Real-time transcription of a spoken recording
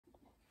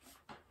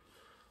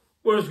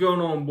What is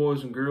going on,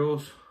 boys and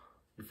girls?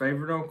 Your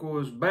favorite uncle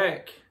is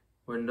back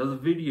with another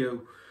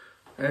video.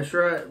 That's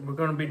right, we're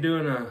going to be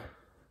doing a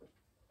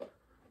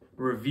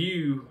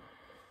review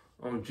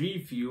on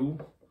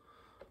Gfuel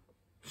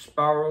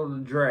Spyro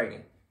the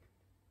Dragon.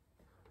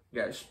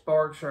 You got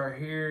Sparks right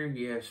here,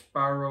 you have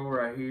Spyro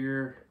right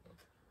here.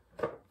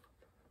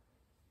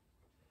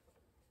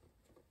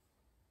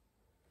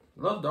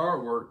 Love the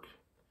artwork.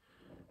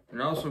 It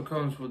also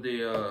comes with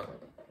the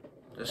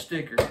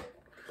sticker.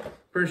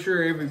 Pretty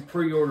sure every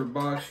pre-order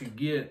box you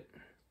get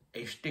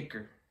a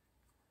sticker.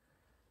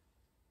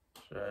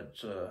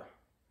 So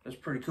that's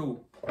pretty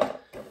cool.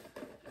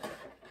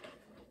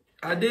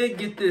 I did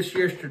get this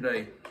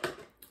yesterday,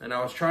 and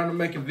I was trying to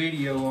make a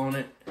video on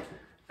it,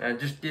 and I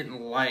just didn't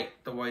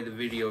like the way the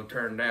video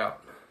turned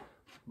out.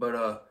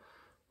 But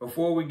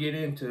before we get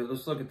into it,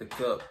 let's look at the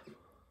cup.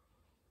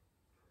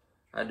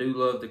 I do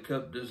love the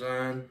cup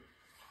design.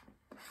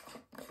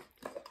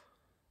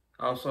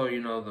 Also,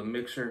 you know, the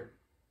mixer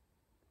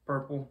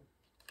purple.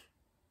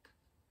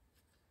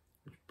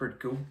 It's pretty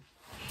cool.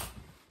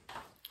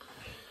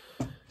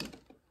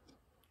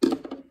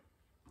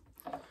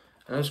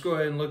 Now let's go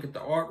ahead and look at the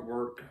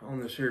artwork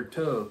on this here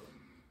tub.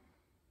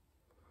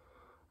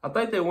 I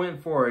think they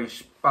went for a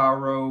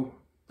Spyro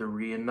the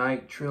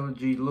Reunite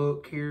trilogy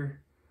look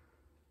here.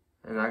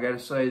 And I gotta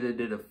say, they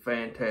did a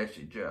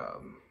fantastic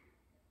job.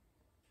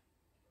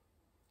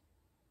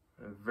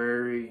 A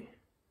very,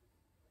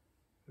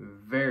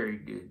 very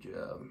good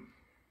job.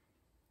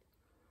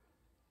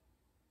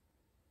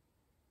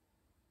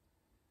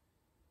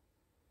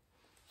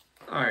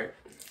 Alright,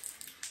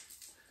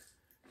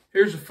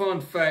 here's a fun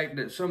fact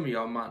that some of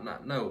y'all might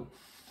not know.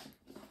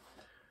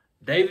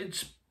 David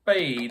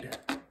Spade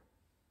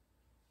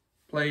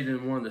played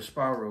in one of the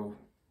Spyro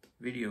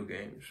video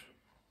games.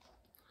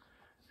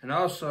 And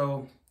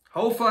also,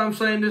 hopefully I'm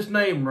saying this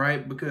name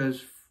right,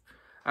 because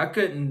I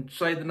couldn't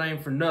say the name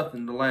for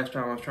nothing the last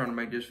time I was trying to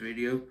make this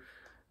video.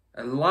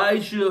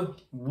 Elijah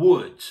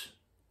Woods.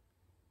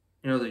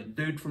 You know, the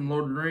dude from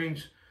Lord of the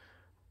Rings.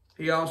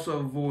 He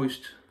also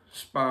voiced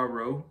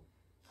Spyro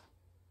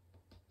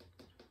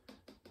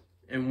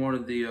in one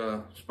of the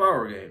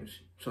Spyro games.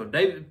 So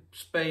David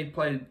Spade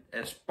played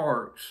as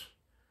Sparks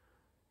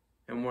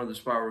in one of the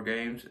Spyro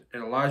games,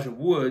 and Elijah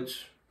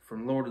Woods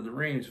from Lord of the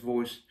Rings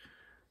voiced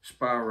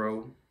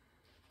Spyro.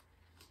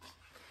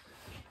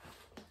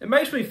 It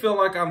makes me feel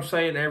like I'm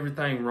saying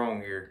everything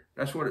wrong here.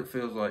 That's what it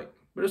feels like,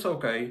 but it's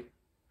okay.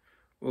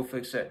 We'll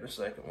fix that in a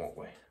second, won't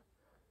we?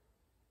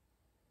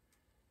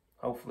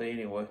 Hopefully,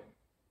 anyway.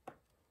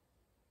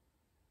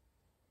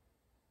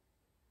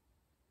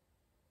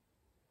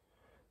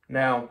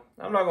 Now,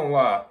 I'm not gonna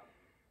lie.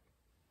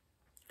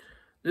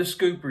 This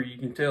scooper, you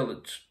can tell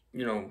it's,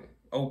 you know,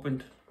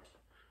 opened.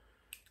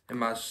 And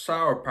my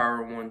sour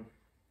power one,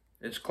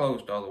 it's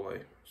closed all the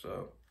way.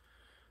 So,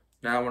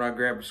 now when I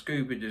grab a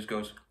scoop, it just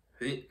goes,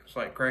 it's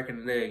like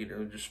cracking an egg.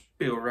 It'll just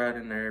spill right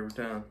in there every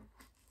time.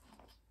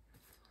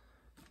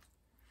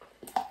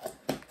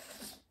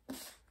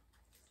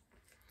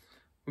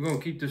 We're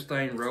gonna keep this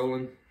thing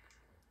rolling.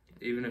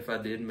 Even if I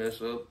did mess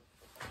up,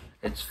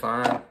 it's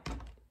fine.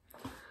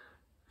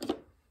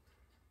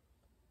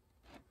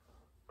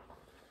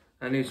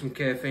 I need some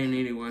caffeine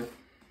anyway.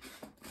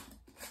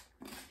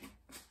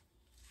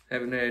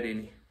 Haven't had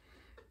any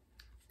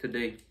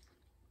today.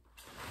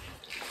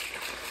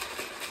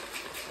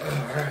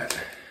 Alright.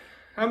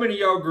 How many of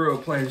y'all grew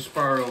up playing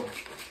Spyro?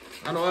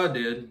 I know I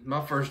did. My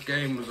first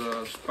game was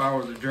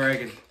Spyro the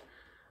Dragon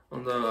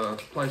on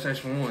the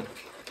PlayStation 1.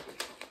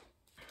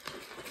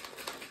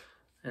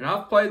 And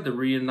I've played the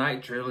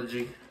Reunite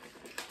trilogy.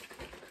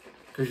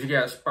 Because you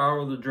got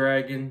Spyro the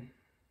Dragon.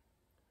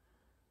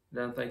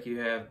 Then I think you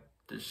have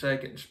the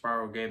second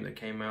Spyro game that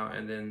came out,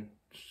 and then,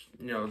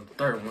 you know, the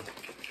third one.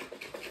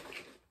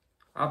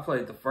 I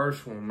played the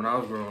first one when I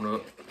was growing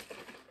up,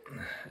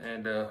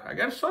 and I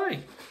gotta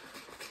say,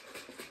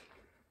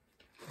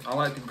 I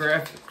like the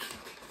graphics.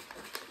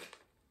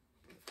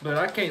 But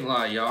I can't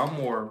lie, y'all, I'm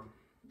more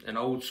an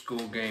old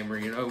school gamer,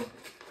 you know.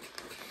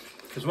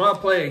 Because when I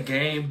play a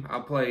game,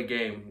 I play a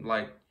game.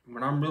 Like,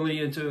 when I'm really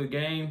into a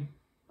game,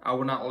 I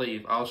will not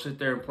leave. I'll sit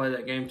there and play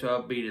that game till I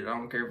beat it. I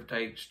don't care if it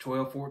takes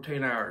 12,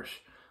 14 hours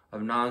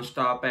of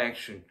non-stop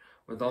action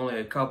with only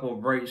a couple of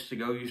breaks to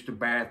go use the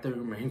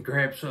bathroom and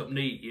grab something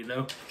to eat, you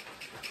know?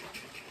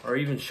 Or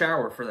even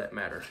shower, for that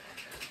matter.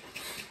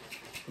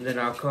 And then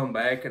I'll come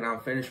back and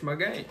I'll finish my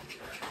game.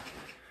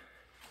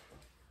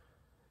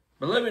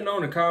 But let me know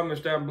in the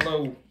comments down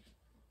below,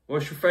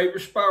 what's your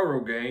favorite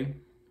Spyro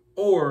game?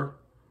 Or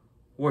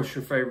what's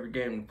your favorite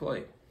game to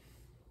play?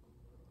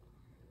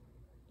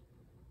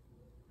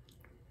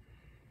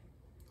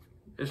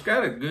 It's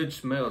got a good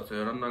smell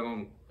to it. I'm not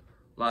going to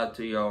lie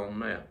to y'all on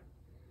that.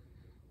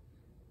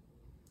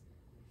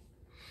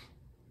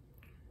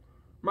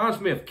 Reminds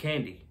me of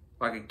candy.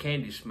 Like a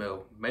candy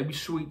smell. Maybe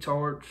sweet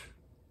tarts.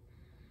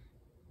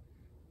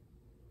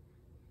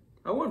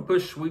 I wouldn't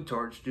push sweet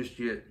tarts just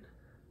yet.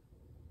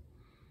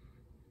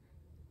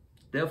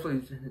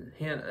 Definitely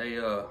hint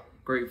a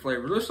great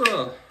flavor. Let's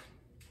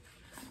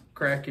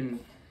crack and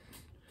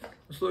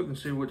Let's look and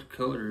see what the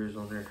color is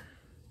on there.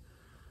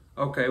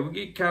 Okay, we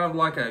get kind of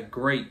like a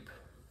grape.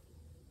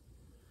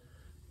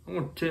 I'm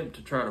gonna attempt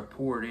to try to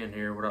pour it in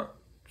here without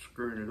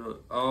screwing it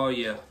up. Oh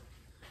yeah,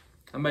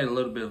 I made a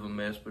little bit of a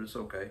mess, but it's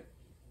okay.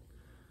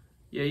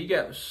 Yeah, you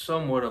got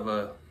somewhat of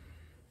a,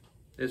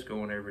 it's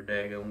going every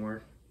daggone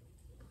where.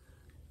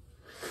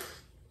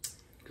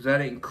 Cause I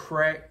didn't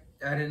close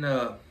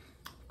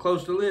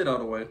the lid all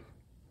the way.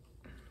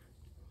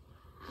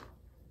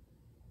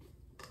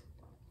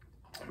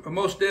 But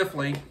most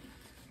definitely,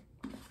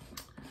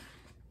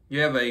 you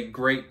have a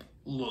grape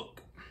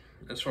look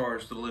as far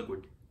as the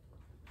liquid.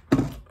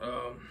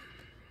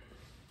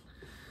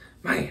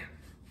 Man,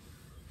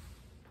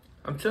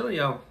 I'm telling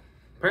y'all,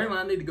 apparently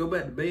I need to go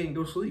back to bed and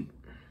go sleep.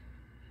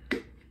 All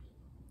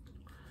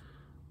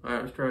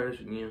right, let's try this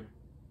again.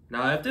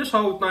 Now, if this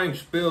whole thing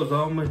spills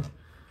on me,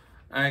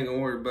 I ain't gonna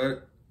worry about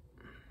it.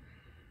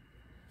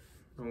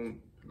 The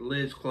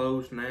lid's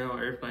closed now,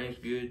 everything's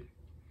good.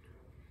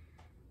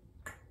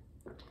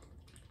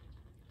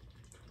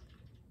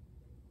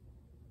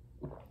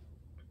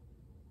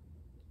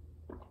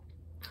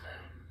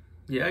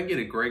 Yeah, I get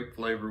a grape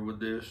flavor with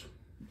this.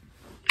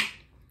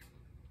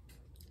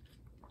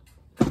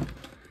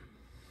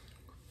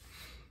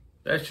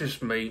 That's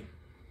just me.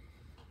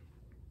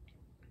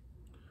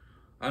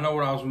 I know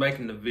when I was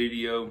making the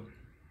video,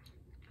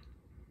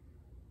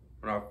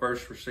 when I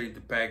first received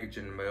the package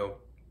in the mail,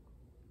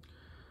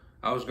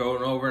 I was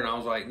going over and I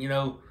was like, you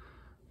know,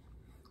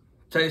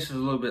 tastes a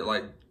little bit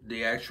like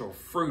the actual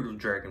fruit of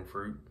dragon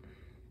fruit.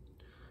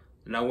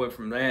 And I went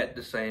from that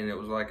to saying it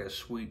was like a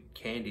sweet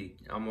candy,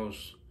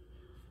 almost.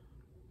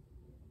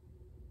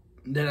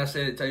 Then I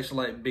said it tasted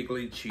like Big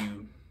League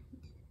Chew.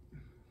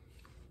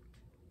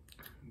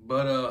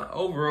 But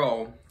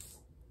overall,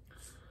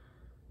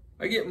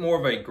 I get more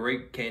of a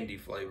grape candy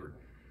flavor.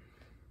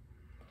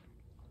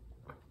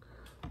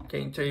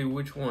 Can't tell you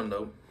which one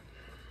though.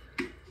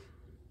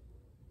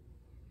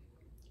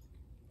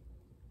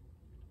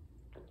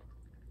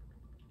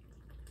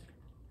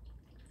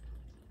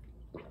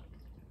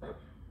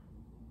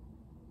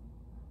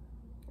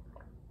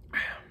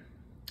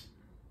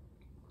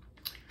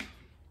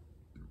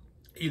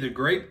 Either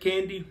grape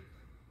candy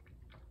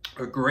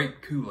or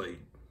grape Kool-Aid.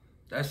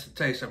 That's the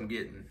taste I'm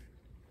getting.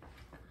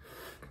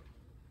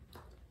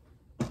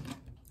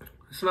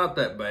 It's not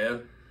that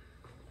bad.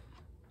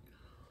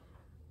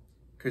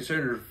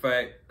 Consider the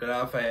fact that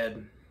I've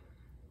had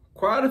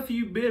quite a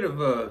few bit of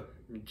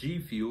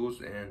Gfuels,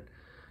 and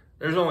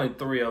there's only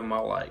 3 of them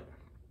I like.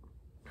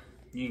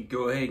 You can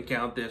go ahead and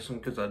count this one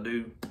because I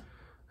do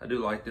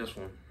like this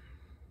one.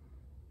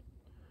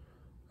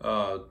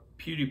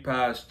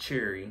 PewDiePie's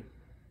Cherry,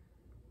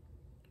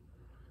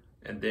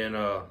 and then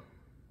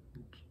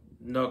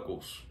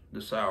Knuckles,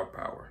 the Sour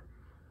Power.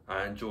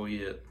 I enjoy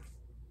it.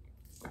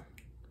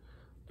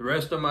 The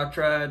rest of them I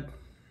tried,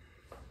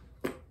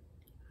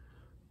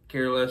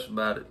 care less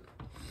about it.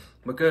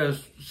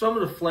 Because some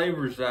of the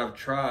flavors that I've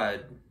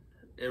tried,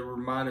 it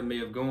reminded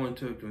me of going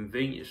to a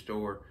convenience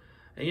store.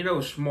 And you know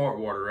Smart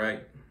Water,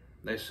 right?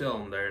 They sell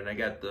them there and they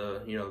got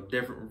the, you know,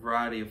 different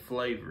variety of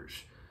flavors.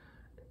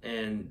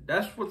 And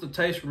that's what the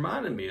taste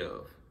reminded me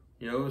of.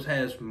 You know, it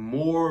has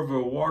more of a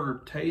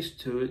water taste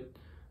to it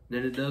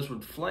than it does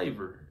with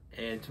flavor.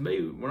 And to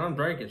me, when I'm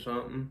drinking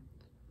something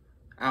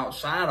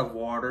outside of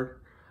water,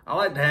 I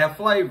like to have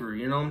flavor,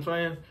 you know what I'm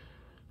saying?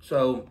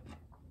 So,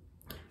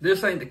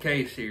 this ain't the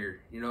case here.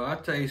 You know, I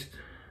taste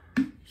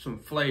some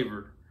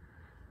flavor.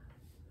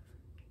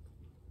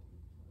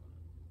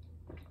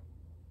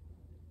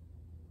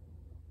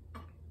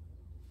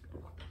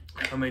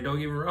 I mean, don't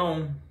get me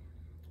wrong,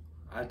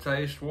 I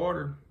taste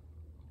water,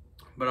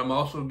 but I'm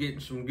also getting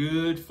some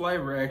good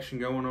flavor action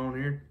going on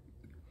here.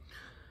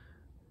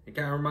 It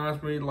kind of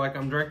reminds me like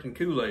I'm drinking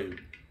Kool-Aid.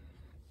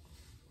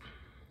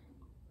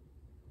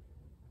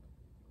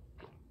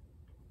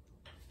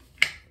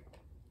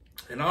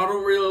 And I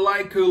don't really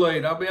like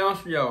Kool-Aid, I'll be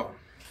honest with y'all.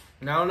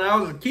 Now, when I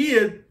was a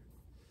kid,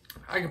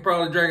 I could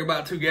probably drink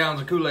about 2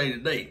 gallons of Kool-Aid a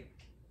day.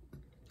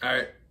 All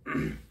right.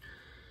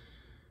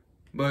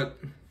 But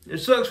it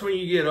sucks when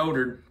you get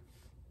older.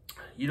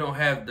 You don't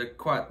have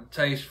quite the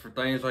taste for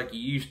things like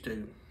you used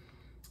to.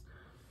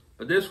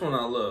 But this one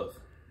I love.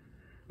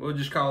 We'll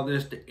just call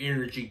this the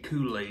energy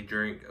Kool-Aid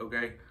drink,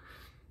 okay?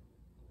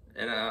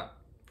 And I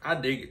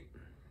dig it.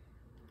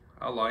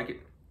 I like it.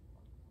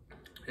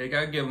 Heck,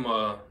 I give them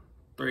a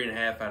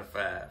 3.5 out of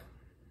 5.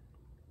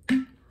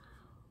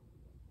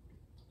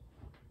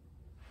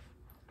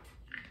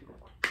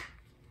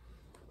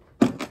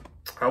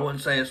 I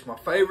wouldn't say it's my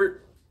favorite,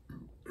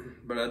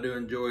 but I do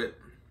enjoy it.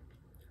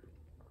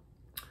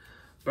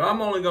 But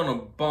I'm only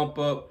gonna bump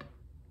up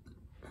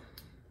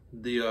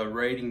the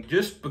rating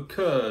just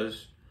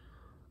because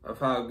of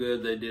how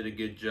good they did a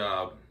good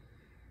job.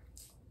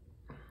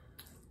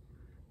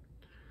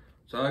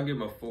 So I'll give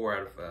them a 4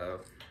 out of 5.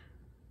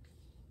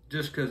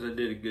 Just because they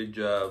did a good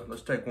job.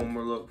 Let's take one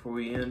more look before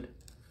we end.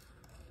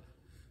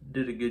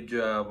 Did a good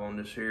job on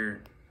this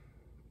here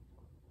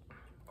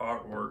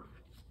artwork.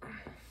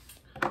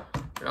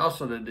 And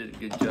also they did a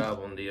good job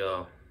on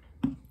the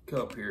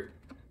cup here.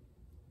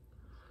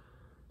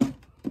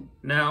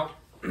 Now,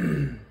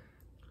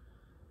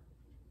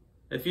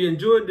 if you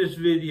enjoyed this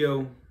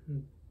video,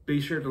 be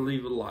sure to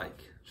leave a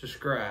like.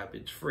 Subscribe.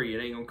 It's free.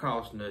 It ain't gonna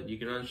cost nothing. You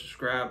can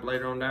unsubscribe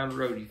later on down the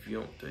road if you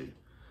want to.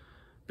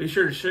 Be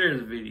sure to share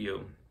the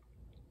video.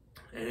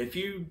 And if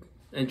you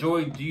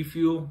enjoyed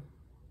Gfuel,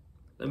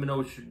 let me know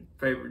what your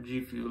favorite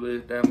Gfuel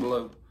is down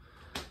below.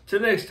 Till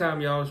next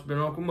time, y'all, it's been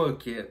Uncle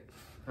Mudcat.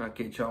 I'll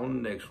catch y'all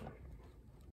on the next one.